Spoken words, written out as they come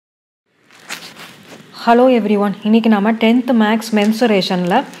Hello everyone. இன்னைக்கு நாம 10th max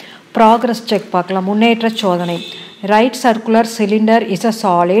mensuration-ல progress check பார்க்கலாம். முன்னேற்ற சோதனை. Right circular cylinder is a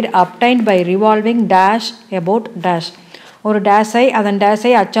solid obtained by revolving dash about dash. ஒரு டேஷை அதன்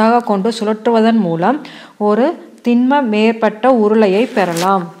டேஷை அச்சாக கொண்டு சுழற்றுவதன் மூலம் ஒரு திண்ம மேற்பட்ட உருளையை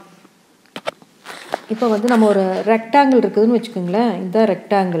பெறலாம். இப்போ நம்ம ஒரு ரெக்டாங்கிள் இருக்குதுன்னு வெச்சுக்கோங்களேன். இந்த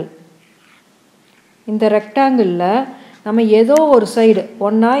ரெக்டாங்கிள். இந்த ரெக்டாங்கிள்ல நம்ம ஏதோ ஒரு சைடு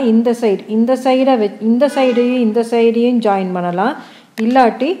ஒண்ணா இந்த சைடையும் ஜாயின் பண்ணலாம்.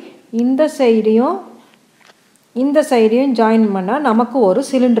 இல்லாட்டி இந்த சைடையும் ஜாயின் பண்ணா நமக்கு ஒரு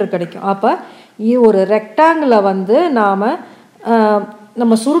சிலிண்டர் கிடைக்கும். அப்ப ஒரு ரெக்டாங்கிளை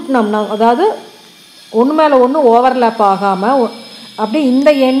நம்ம சுருட்டினோம்னா, அதாவது ஒன்று மேலே ஒன்று ஓவர்லேப் ஆகாமல் அப்படியே இந்த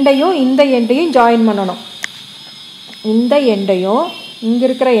எண்டையும் ஜாயின் பண்ணணும். இந்த எண்டையும் இங்கே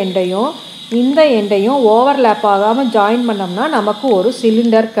இருக்கிற எண்டையும் ஓவர்லேப் ஆகாமல் ஜாயின் பண்ணோம்னா நமக்கு ஒரு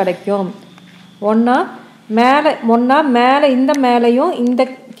சிலிண்டர் கிடைக்கும். ஒன்றா மேலே இந்த மேலேயும் இந்த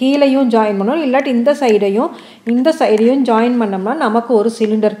கீழையும் ஜாயின் பண்ணணும். இல்லாட்டி இந்த சைடையும் ஜாயின் பண்ணோம்னா நமக்கு ஒரு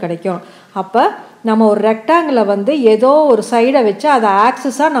சிலிண்டர் கிடைக்கும். அப்போ நம்ம ஒரு ரெக்டாங்கிளை ஏதோ ஒரு சைடை வச்சு அதை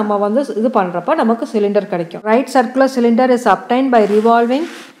ஆக்சிஸாக நம்ம இது பண்ணுறப்ப நமக்கு சிலிண்டர் கிடைக்கும். Right circular cylinder is obtained by revolving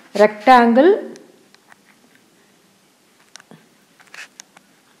rectangle.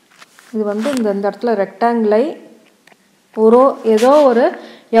 இது இந்த இடத்துல ரெக்டாங்கிளை ஏதோ ஒரு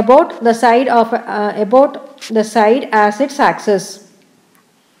about the side as its axis.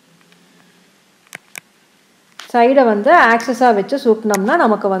 சைடை ஆக்சிஸாக வச்சு சுட்டினோம்னா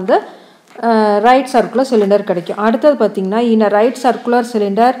நமக்கு ரைட் சர்க்குலர் சிலிண்டர் கிடைக்கும். அடுத்தது பார்த்தீங்கன்னா, in a right circular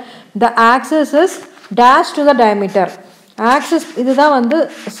cylinder the axis is dash to the diameter. Axis இதுதான்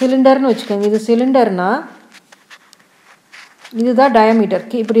சிலிண்டர்னு வச்சுக்கோங்க. இது சிலிண்டர்னா இதுதான் டயாமீட்டர்.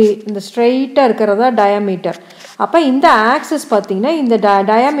 இப்படி இந்த ஸ்ட்ரெயிட்டாக இருக்கிறதா டயாமீட்டர். அப்போ இந்த ஆக்சிஸ் பார்த்தீங்கன்னா இந்த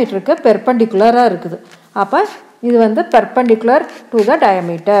டயாமீட்டருக்கு பெர்பெண்டிகுலராக இருக்குது. அப்போ இது perpendicular to the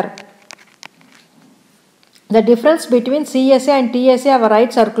diameter. The difference between CSA and TSA of a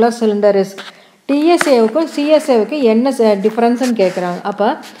right circular cylinder is, TSAவுக்கும் CSAவுக்கும் என்ன டிஃப்ரென்ஸ்ன்னு கேட்குறாங்க. அப்போ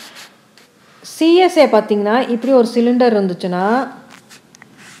CSA பார்த்தீங்கன்னா இப்படி ஒரு சிலிண்டர் இருந்துச்சுன்னா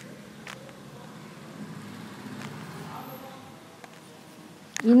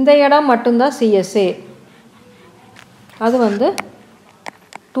இந்த இடம் மட்டும்தான் CSA. அது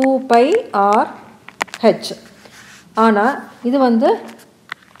 2πRH. ஆனால் இது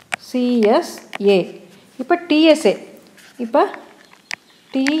CSA. இப்போ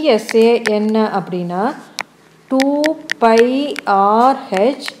TSA என்ன அப்படின்னா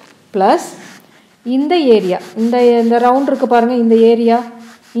 2πRH ப்ளஸ் இந்த ஏரியா, இந்த ரவுண்ட் இருக்குது பாருங்கள்,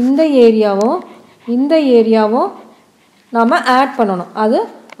 இந்த ஏரியாவும் நம்ம ஆட் பண்ணணும். அது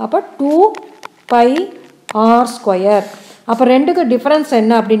அப்போ 2πr². அப்போ ரெண்டுக்கு டிஃப்ரென்ஸ்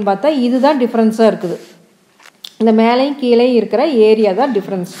என்ன அப்படின்னு பார்த்தா இதுதான் டிஃப்ரென்ஸாக இருக்குது. இந்த மேலேயும் கீழே இருக்கிற ஏரியா தான்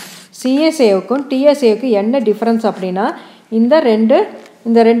டிஃப்ரென்ஸ். CSAவுக்கும் TSAவுக்கும் என்ன டிஃப்ரென்ஸ் அப்படின்னா இந்த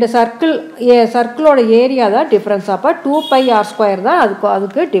ரெண்டு சர்க்கிளோட ஏரியா தான் டிஃப்ரென்ஸ். அப்போ 2πr² தான்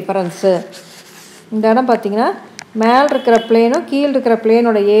அதுக்கு டிஃப்ரென்ஸு. இந்த இடம் பார்த்தீங்கன்னா மேலே இருக்கிற பிளேனும் கீழே இருக்கிற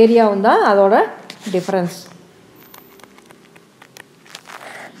பிளேனோட ஏரியாவும் தான் அதோட difference.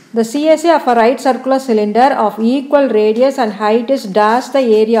 The CSA of a right circular cylinder of equal radius and height is dash the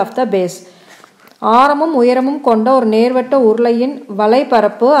area of the base. ஆரமும் உயரமும் கொண்ட ஒரு நேர்வட்ட உருளையின்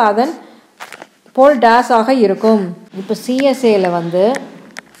வலைப்பரப்பு அதன் போல் டேஷ் ஆக இருக்கும். இப்போ CSAல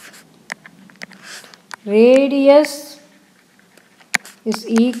ரேடியஸ் இஸ்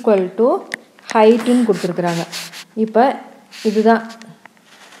ஈக்குவல் டு ஹைட்டுன்னு கொடுத்துருக்குறாங்க. இப்போ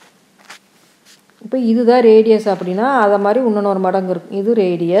இதுதான் ரேடியஸ் அப்படின்னா அதை மாதிரி இன்னொரு மடங்கு இருக்கும். இது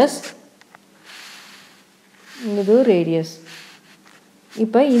ரேடியஸ்.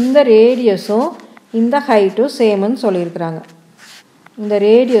 இப்போ இந்த ரேடியஸும் இந்த ஹைட்டும் சேமுன்னு சொல்லியிருக்கிறாங்க. இந்த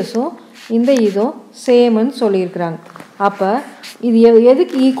ரேடியஸும் இதுவும் சேமுன்னு சொல்லியிருக்கிறாங்க. அப்போ இது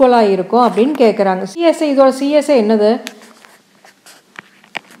எதுக்கு ஈக்குவலாக இருக்கும் அப்படின்னு கேட்குறாங்க. இதோட CSA என்னது?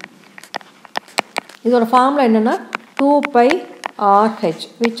 இதோட ஃபார்முலா என்னென்னா 2πRH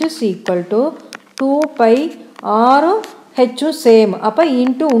which is equal to 2πRம் ஹெச்சும் same. அப்போ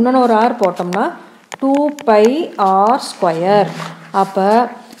இன்ட்டு இன்னொரு R போட்டோம்னா 2πr². அப்போ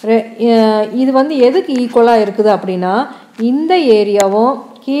இது எதுக்கு ஈக்குவலாக இருக்குது அப்படின்னா இந்த ஏரியாவும்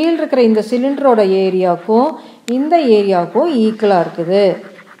கீழே இருக்கிற இந்த சிலிண்டரோட ஏரியாவுக்கும் இந்த ஏரியாவுக்கும் ஈக்குவலாக இருக்குது.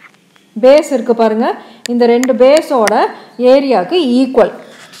 பேஸ் இருக்குது பாருங்கள், இந்த ரெண்டு பேஸோட ஏரியாவுக்கு ஈக்குவல்.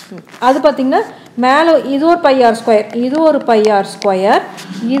 அது பார்த்திங்கன்னா மேலே இது ஒரு πr², இது ஒரு πr²,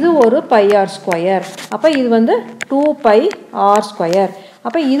 இது ஒரு πr². அப்போ இது 2πr².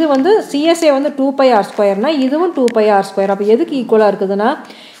 அப்போ இது CSA 2πr²னா இதுவும் 2πr². அப்போ எதுக்கு ஈக்குவலாக இருக்குதுன்னா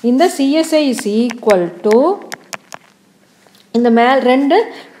இந்த CSI is equal to இந்த மேல் ரெண்டு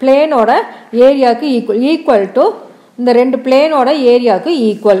பிளேனோட ஏரியாவுக்கு ஈக்குவல் டு இந்த ரெண்டு பிளேனோட ஏரியாவுக்கு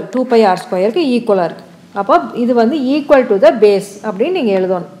ஈக்குவல் 2πr² ஈக்குவலாக இருக்குது. அப்போ இது வந்து ஈக்குவல் டு த பேஸ் அப்படின்னு நீங்கள்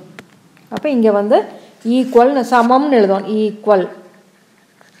எழுதணும். அப்போ இங்கே வந்து ஈக்குவல்னு சமம்னு எழுதணும். ஈக்குவல்.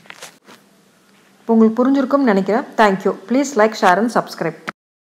 இப்போ உங்களுக்கு புரிஞ்சிருக்கும்னு நினைக்கிறேன். Thank you. Please like, share and subscribe.